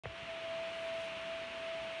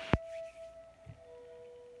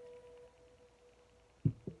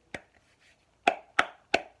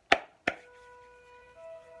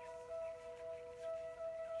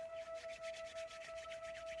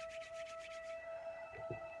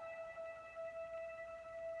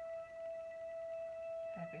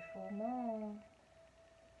full moon.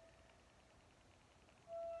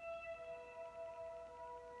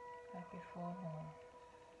 Happy full moon.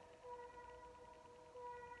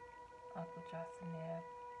 Uncle Johnson,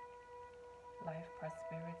 life,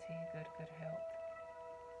 prosperity, good health.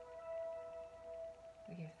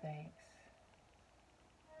 We give thanks.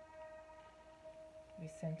 We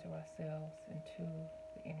center ourselves into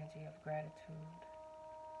the energy of gratitude.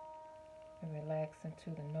 We relax into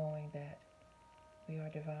the knowing that we are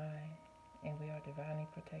divine and we are divinely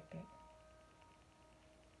protected.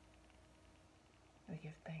 We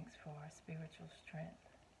give thanks for our spiritual strength.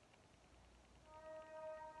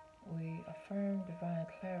 We affirm divine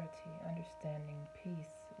clarity, understanding,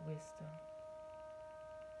 peace, wisdom,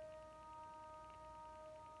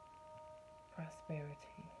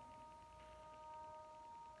 prosperity,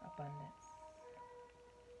 abundance,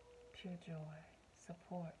 pure joy,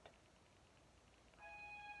 support.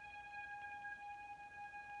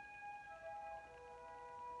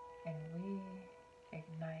 And we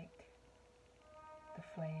ignite the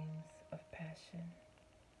flames of passion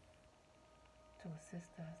to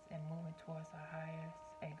assist us in moving towards our highest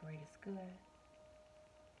and greatest good,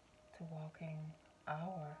 to walking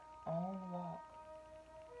our own walk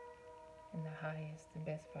in the highest and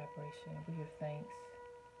best vibration. We give thanks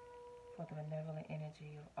for the benevolent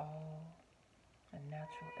energy of all the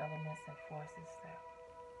natural elements and forces that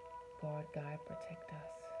guard, guide, protect us,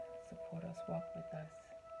 support us, walk with us,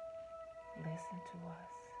 listen to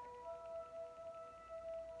us,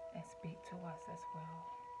 and speak to us as well.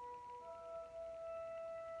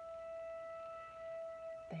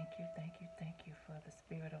 Thank you for the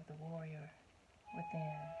spirit of the warrior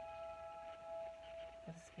within,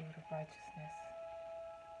 for the spirit of righteousness.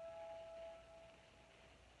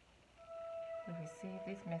 We receive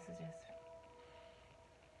these messages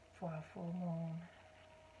for our full moon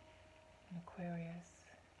in Aquarius.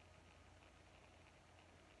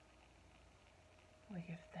 We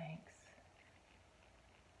give thanks.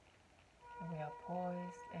 And we are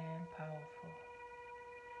poised and powerful,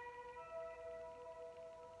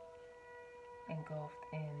 engulfed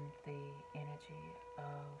in the energy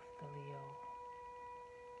of the Leo.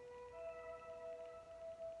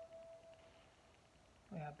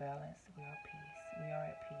 We are balanced, we are peace, we are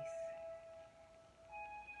at peace.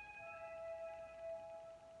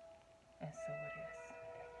 And so it is.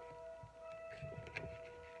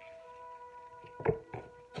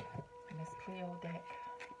 Miss Cleo deck.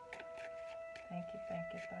 Thank you.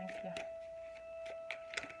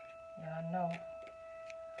 Y'all know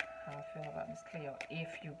how I feel about Miss Cleo. If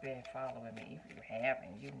you've been following me, if you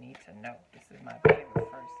haven't, you need to know. This is my very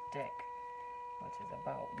first deck, which is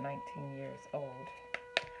about 19 years old.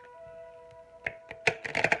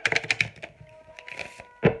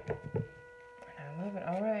 I love it.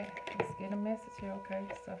 All right, let's get a message here, okay?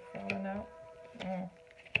 Stuff falling out.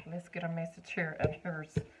 Let's get a message here. And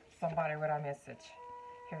here's somebody with a message.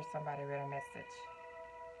 Here's somebody with a message.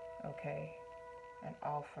 Okay, an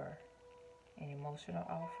offer, an emotional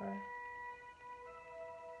offer.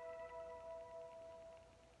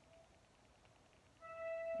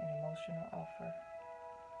 An emotional offer.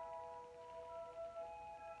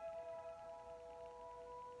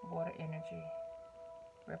 Water energy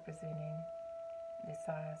representing the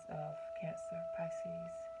signs of Cancer,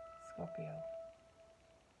 Pisces, Scorpio.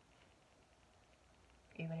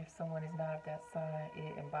 Even if someone is not of that sign,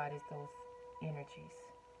 it embodies those energies.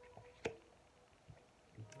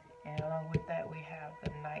 And along with that, we have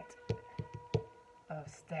the Knight of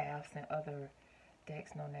Staffs and other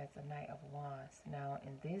decks known as the Knight of Wands. Now,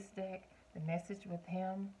 in this deck, the message with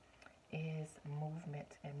him is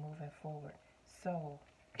movement and moving forward. So,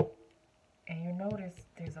 and you notice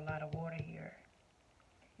there's a lot of water here,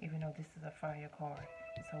 even though this is a fire card.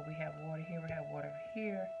 So we have water here, we have water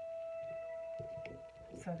here.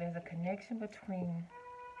 So there's a connection between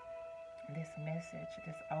this message,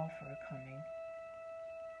 this offer coming,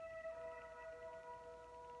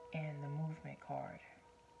 and the movement card.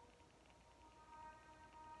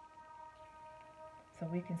 So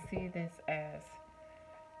we can see this as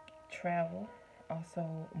travel, also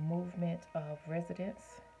movement of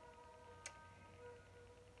residence.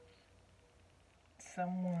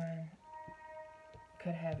 Someone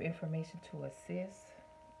could have information to assist.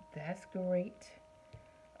 That's great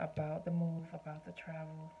about the move, about the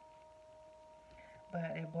travel.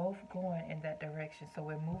 But they're both going in that direction. So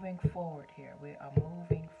we're moving forward here. We are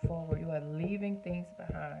moving forward. You are leaving things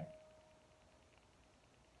behind.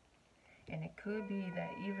 And it could be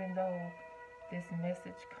that even though this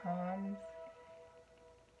message comes,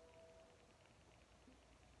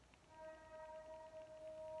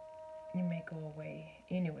 you may go away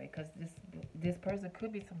anyway, because this person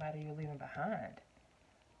could be somebody you're leaving behind.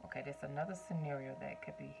 Okay, there's another scenario that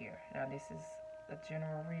could be here. Now this is a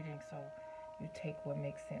general reading, so you take what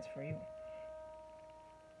makes sense for you.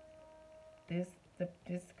 This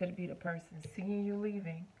could be the person seeing you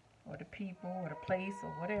leaving, or the people, or the place, or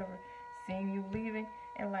whatever, seeing you leaving,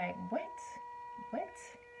 and like, what?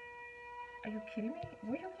 Are you kidding me?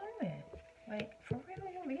 Where you going? Like, for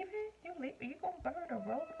real, you leaving? You gonna burn the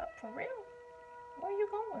road up for real? Where you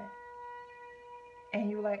going? And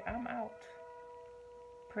you like, I'm out.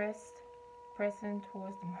 Pressing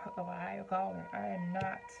towards the mark of a higher calling. I'm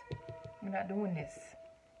not doing this.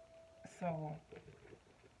 So,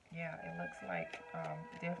 yeah, it looks like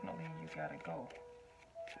definitely you gotta go.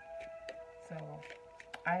 So,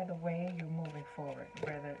 either way, you're moving forward.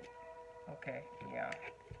 Whether, okay, yeah.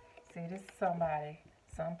 See, this is somebody,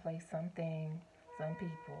 someplace, something, some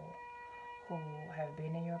people who have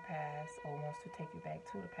been in your past or wants to take you back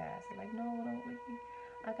to the past. They're like, no, don't leave.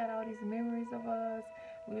 I got all these memories of us.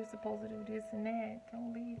 We were supposed to do this and that.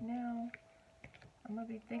 Don't leave now. I'm going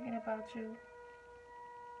to be thinking about you.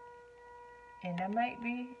 And that might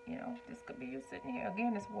be, this could be you sitting here.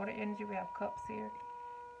 Again, it's water energy. We have cups here.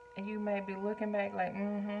 And you may be looking back like,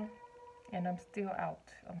 and I'm still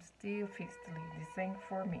out. I'm still fixed to leave. This ain't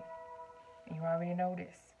for me. And you already know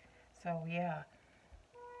this. So, yeah.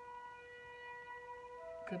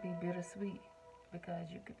 Could be bittersweet.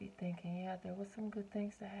 Because you could be thinking, yeah, there was some good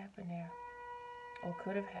things that happened there. Or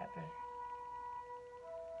could have happened.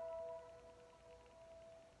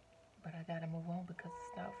 But I gotta move on because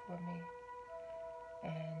it's not for me.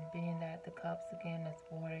 And being that the cups again is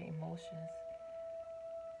water, emotions,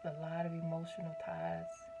 a lot of emotional ties,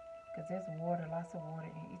 because there's water, lots of water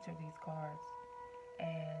in each of these cards.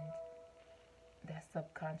 And that's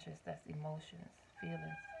subconscious, that's emotions,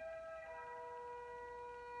 feelings.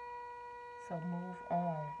 So move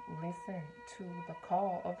on, listen to the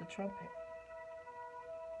call of the trumpet.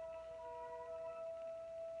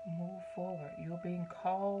 Move forward. You're being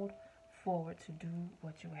called forward to do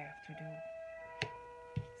what you have to do.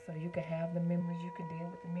 So you can have the memories, you can deal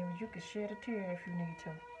with the memories, you can shed a tear if you need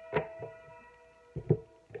to.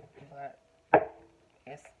 But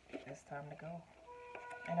it's time to go.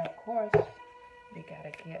 And of course, we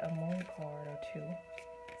gotta get a moon card or two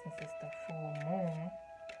since it's the full moon.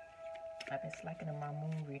 I've been slacking in my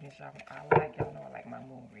moon readings. Y'all know I like my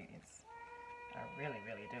moon readings. I really,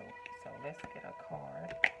 really do. So let's get a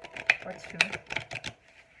card or two.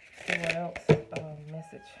 See what else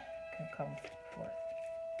message can come forth.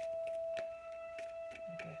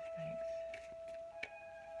 Give thanks.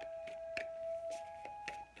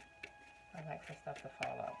 I like for stuff to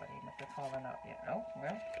fall out, but even if it's falling out yet. Oh,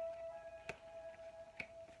 well.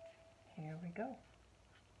 Here we go.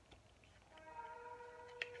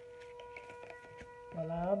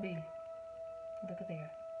 Well, I'll be. Look at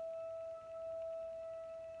there.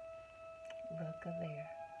 Look at there.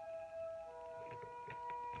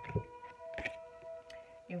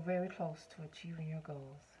 You're very close to achieving your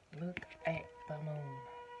goals. Look at the moon.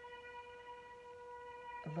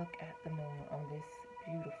 Look at the moon on this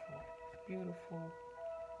beautiful, beautiful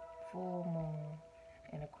full moon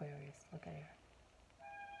in Aquarius. Look at her.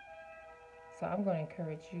 So I'm going to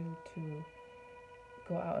encourage you to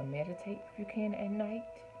go out and meditate if you can at night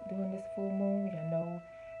during this full moon. I know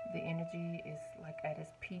the energy is like at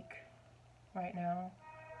its peak right now,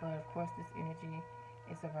 but of course this energy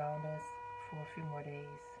is around us for a few more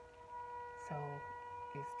days. So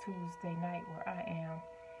it's Tuesday night where I am,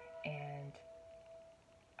 and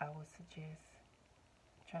I would suggest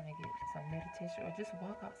trying to get some meditation or just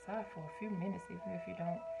walk outside for a few minutes, even if you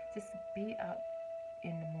don't. Just be out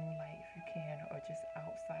in the moonlight if you can, or just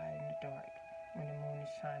outside in the dark when the moon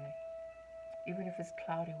is shining. Even if it's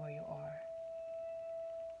cloudy where you are,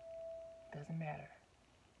 doesn't matter.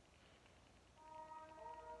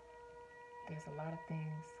 There's a lot of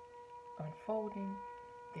things unfolding.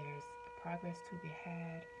 There's progress to be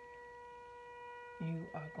had. You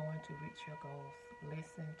are going to reach your goals.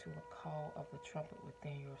 Listen to the call of the trumpet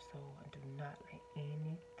within your soul, and do not let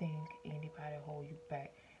anything, anybody hold you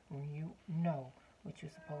back when you know what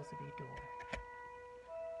you're supposed to be doing.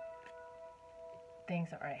 Things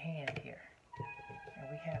are at hand here. And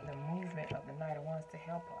we have the movement of the Knight of Wands to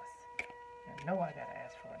help us. You know I gotta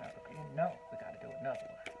ask for another. You know we gotta do another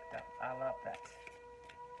one. I love that.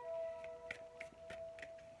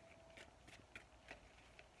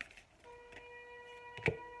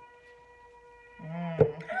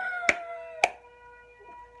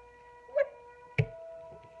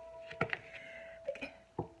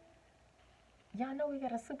 Y'all know we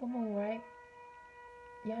got a super moon, right?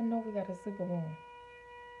 Y'all know we got a super moon.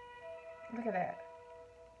 Look at that.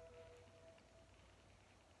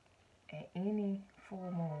 At any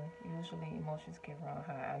full moon, usually emotions get run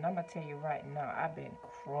high. And I'm going to tell you right now, I've been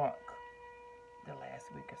crunk the last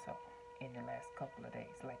week or so, in the last couple of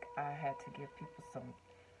days. Like, I had to give people some,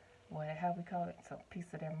 how we call it, some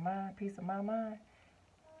piece of their mind, piece of my mind.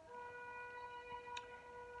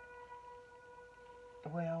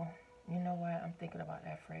 Well, you know what? I'm thinking about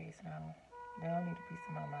that phrase now. They don't need a piece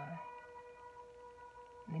of my mind.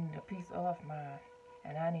 They need a piece of mine.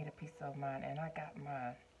 And I need a piece of mine. And I got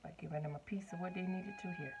mine. By giving them a piece of what they needed to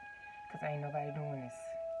hear. Because ain't nobody doing this.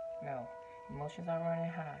 No. Emotions are running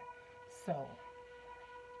high. So,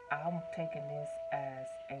 I'm taking this as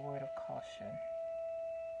a word of caution.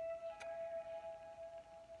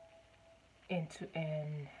 In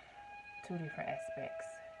two different aspects.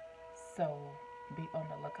 So, be on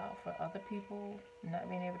the lookout for other people not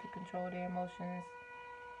being able to control their emotions,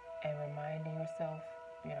 and reminding yourself,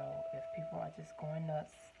 you know, if people are just going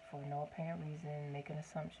nuts for no apparent reason, making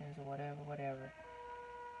assumptions or whatever,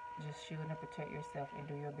 just shield and protect yourself and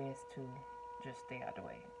do your best to just stay out the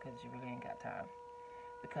way, because you really ain't got time.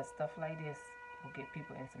 Because stuff like this will get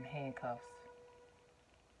people in some handcuffs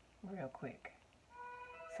real quick.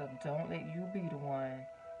 So don't let you be the one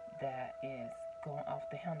that is going off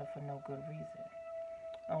the handle for no good reason.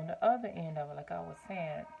 On the other end of it, like I was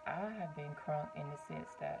saying, I have been crunk in the sense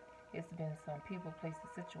that it's been some people, places,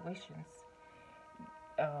 situations,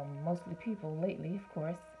 mostly people lately, of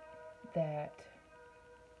course, that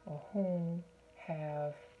or whom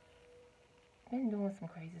have been doing some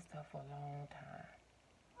crazy stuff for a long time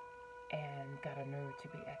and got a nerve to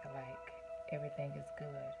be acting like everything is good.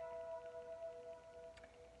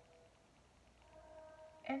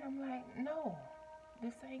 And I'm like, no,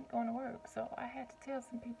 this ain't gonna work. So I had to tell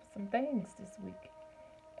some people some things this week.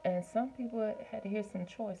 And some people had to hear some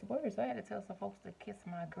choice words. I had to tell some folks to kiss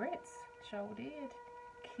my grits. Sure did.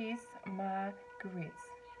 Kiss my grits.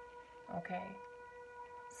 Okay?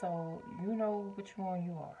 So you know which one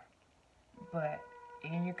you are. But,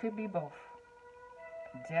 and you could be both.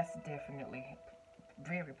 That's definitely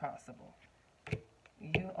very possible.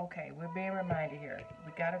 Okay, we're being reminded here.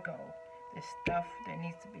 We gotta go. There's stuff that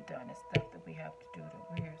needs to be done. There's stuff that we have to do that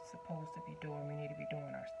we're supposed to be doing. We need to be doing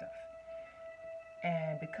our stuff.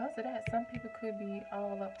 And because of that, some people could be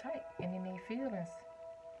all uptight and in their feelings.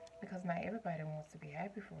 Because not everybody wants to be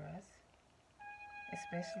happy for us.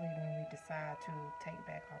 Especially when we decide to take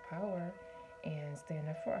back our power and stand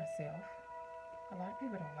up for ourselves. A lot of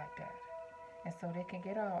people don't like that. And so they can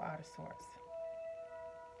get all out of sorts.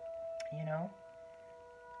 You know?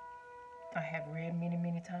 I have read many,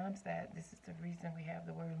 many times that this is the reason we have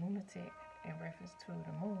the word lunatic in reference to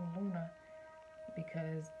the moon, Luna,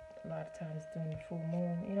 because a lot of times during the full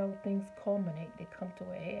moon, you know, things culminate, they come to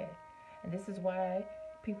a head. And this is why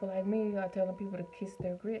people like me are telling people to kiss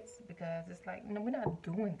their grits, because it's like, no, we're not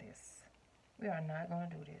doing this. We are not going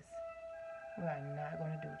to do this. We are not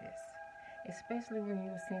going to do this. Especially when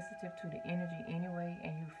you're sensitive to the energy anyway,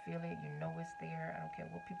 and you feel it, you know it's there. I don't care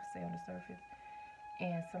what people say on the surface.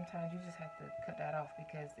 And sometimes you just have to cut that off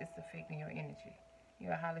because it's affecting your energy.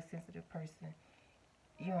 You're a highly sensitive person.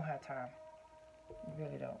 You don't have time. You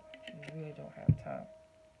really don't. You really don't have time.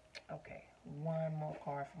 Okay, one more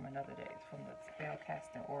card from another day. It's from the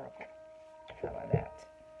Spellcasting Oracle. How about that?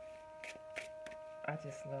 I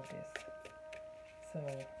just love this. So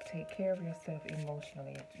take care of yourself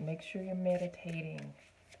emotionally. Make sure you're meditating.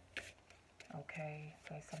 Okay,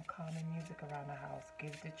 play some calming music around the house.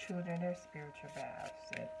 Give the children their spiritual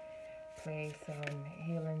baths and play some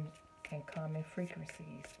healing and calming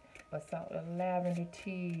frequencies. Bust out the lavender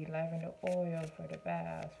tea, lavender oil for the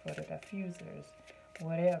baths, for the diffusers,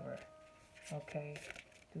 whatever. Okay,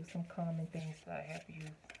 do some calming things that help you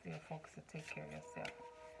still focus and take care of yourself.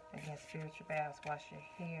 Again, spiritual baths, wash your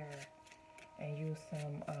hair, and use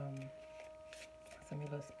some of your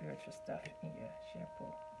little spiritual stuff in your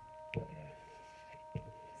shampoo. Look at that.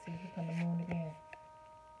 See, look on the moon again.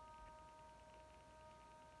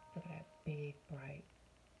 Look at that big, bright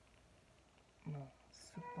moon.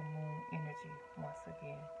 Super moon energy once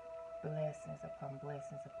again. Blessings upon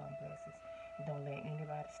blessings upon blessings. And don't let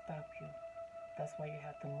anybody stop you. That's why you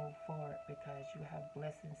have to move forward, because you have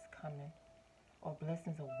blessings coming or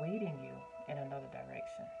blessings awaiting you in another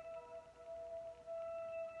direction.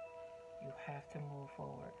 You have to move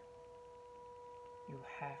forward. You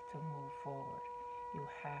have to move forward. You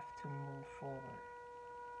have to move forward.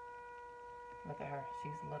 Look at her.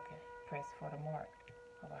 She's looking. Press for the mark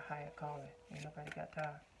of a higher calling. Ain't nobody got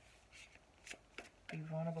time. Be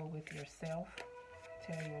vulnerable with yourself.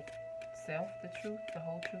 Tell yourself the truth, the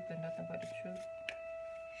whole truth, and nothing but the truth.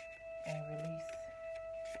 And release.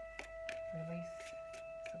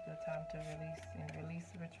 time to release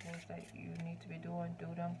rituals that you need to be doing. Do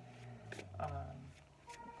them.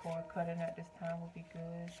 Cord cutting at this time will be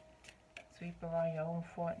good. Sweep around your own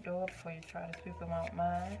front door before you try to sweep them out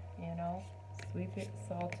mine. You know, sweep it,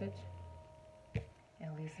 saltage,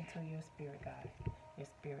 and listen to your spirit guide. Your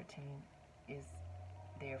spirit team is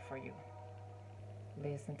there for you.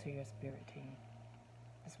 Listen to your spirit team.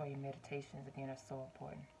 That's why your meditations again are so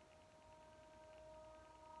important.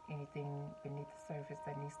 Anything beneath the surface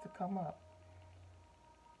that needs to come up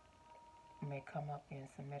may come up in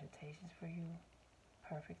some meditations for you.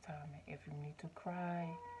 Perfect timing. If you need to cry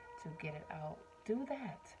to get it out, do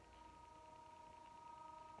that.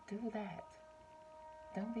 Do that.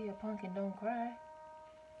 Don't be a punk and don't cry.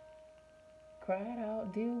 Cry it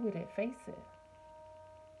out, deal with it, face it.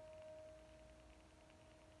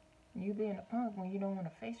 You being a punk when you don't want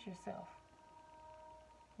to face yourself.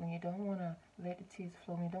 When you don't want to let the tears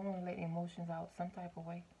flow, when you don't want to let the emotions out some type of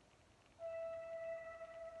way.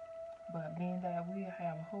 But being that we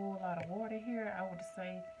have a whole lot of water here, I would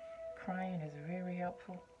say crying is very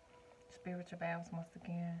helpful. Spiritual baths, once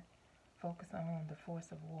again, focus on the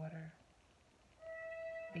force of water.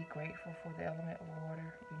 Be grateful for the element of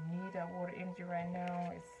water. We need that water energy right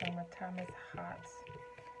now. It's summertime, it's hot.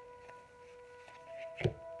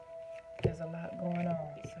 There's a lot going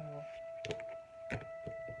on, so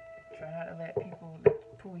try not to let people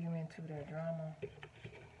pull you into their drama.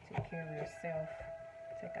 Take care of yourself.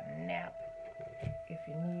 Take a nap if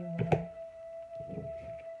you need one.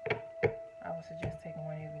 I would suggest taking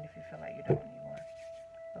one even if you feel like you don't need one.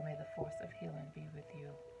 But may the force of healing be with you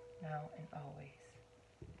now and always.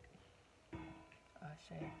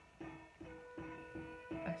 Ashe.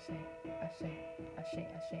 Ashe. Ashe. Ashe.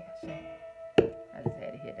 Ashe. Ashe. I just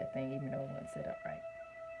had to hit that thing even though it wasn't set up right.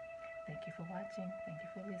 Thank you for watching. Thank you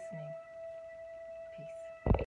for listening.